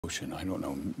Ocean, I don't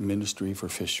know, Ministry for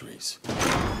Fisheries.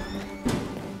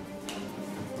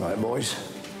 Right, boys.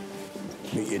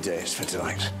 Meet your dates for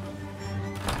tonight.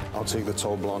 I'll take the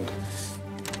tall blonde.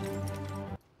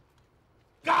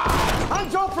 Guards!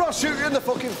 Hands up or I'll shoot you in the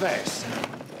fucking face!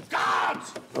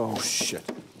 Guards! Oh, shit.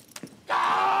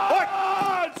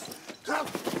 Guards! Got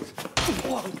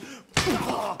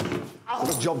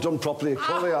the job done properly.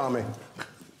 Call the army.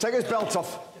 Take his belt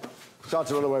off. Start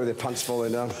to run away with your pants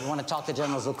falling down. You want to talk to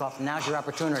General Zhukov? Now's your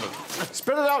opportunity.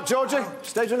 Spit it out, Georgie.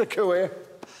 Stage of the coup here.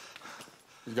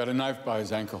 He's got a knife by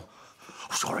his ankle.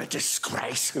 Sorry,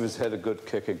 disgrace. Give his head a good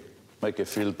kicking. Make you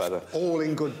feel better. All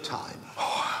in good time.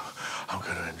 Oh, I'm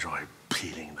going to enjoy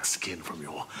peeling the skin from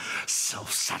your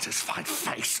self-satisfied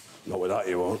face. Not with that,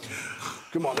 you won't.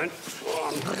 Come on, then.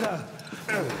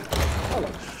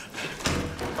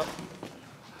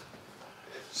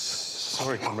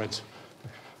 Sorry, comrades.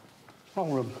 Wrong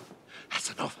room.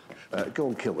 That's enough. Go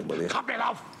and kill them, will you? Cut me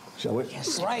off. Shall we?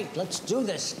 Yes, right. Let's do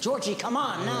this. Georgie, come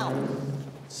on now.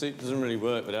 Suit doesn't really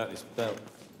work without this belt.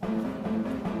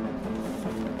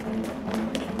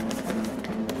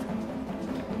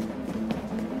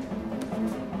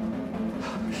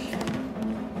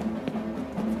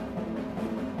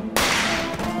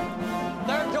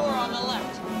 Third door on the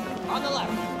left. On the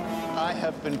left. I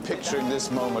have been picturing this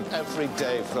moment every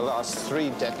day for the last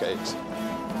 3 decades.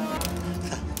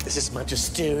 Is this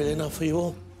magisterial enough for you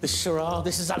all? This charade?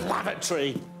 This is a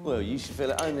lavatory. Well, you should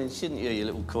feel at home then, shouldn't you, you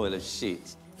little coil of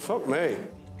shit? Fuck me.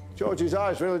 Georgie's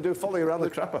eyes really do follow you around the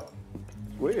crapper.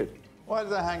 Weird. Why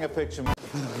did they hang a picture?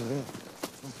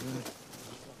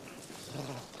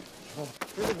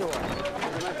 Through the door.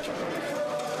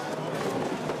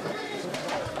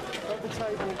 At the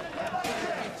table.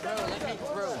 Let me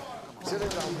through. Sit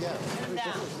it down, yeah. Sit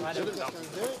down. Sit it down.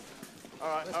 All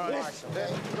right. Marshal.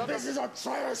 This is a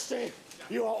travesty.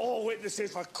 You are all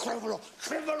witnesses for criminal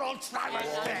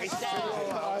travesty.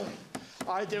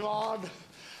 I demand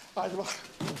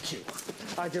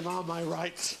my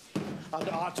rights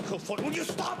under Article 40. Will you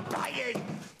stop lying?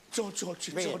 Georgie,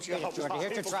 Read it, here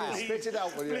to trial. Spit it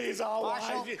out, will you? Please, I'll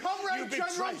Marshal, Comrade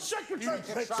General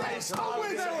Secretary. Stop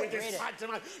with it.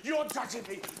 You're judging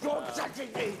me. You're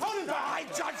judging me. I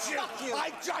judge you.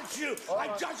 I judge you. I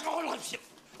judge all of you.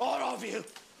 All of you.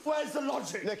 Where's the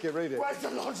logic? Nicky, read it. Where's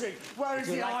the logic? Where is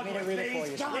Would you the like me to argument? read it for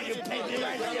you? Can't you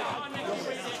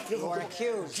please? You are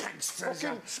accused Gangsters.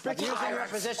 of using your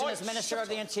position as Minister of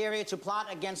the Interior to plot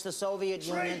against the Soviet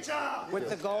Union with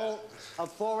the goal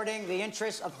of forwarding the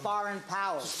interests of foreign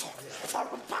powers.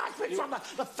 Pass me from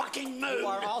the fucking moon. You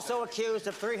are also accused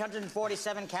of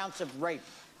 347 counts of rape,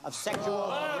 of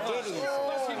sexual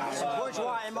deviance, of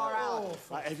bourgeois immorality,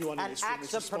 and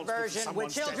acts of perversion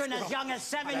with children as young as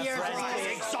 7 years old.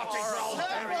 Exotic role.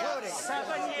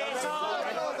 7 years old.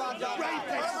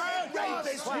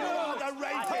 Rapist. You are the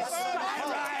rapist.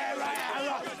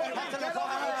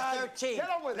 13.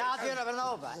 Nadia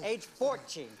Ivanova, age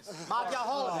 14. Madhya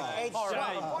Holovic, age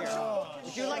 12.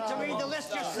 Would you like to read the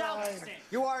list yourself?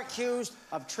 You are accused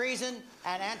of treason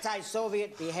and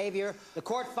anti-Soviet behavior. The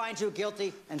court finds you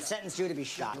guilty and sentenced you to be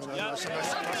shot.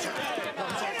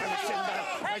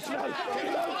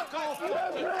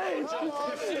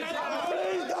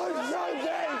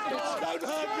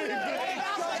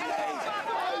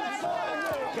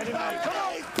 Get him out. Come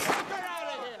on.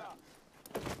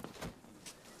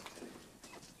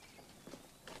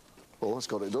 Well, that's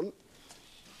got it done.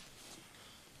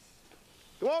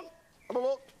 Come on, have a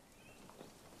look.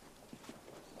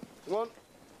 Come on.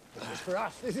 This is for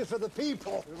us. This is for the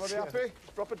people. Everybody happy?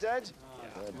 Proper dead?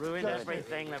 Ruined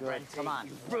everything, Lavrenti. Come on.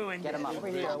 Ruined Get him up. Over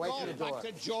here, away from the door. Back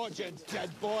to Georgia,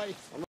 dead boy.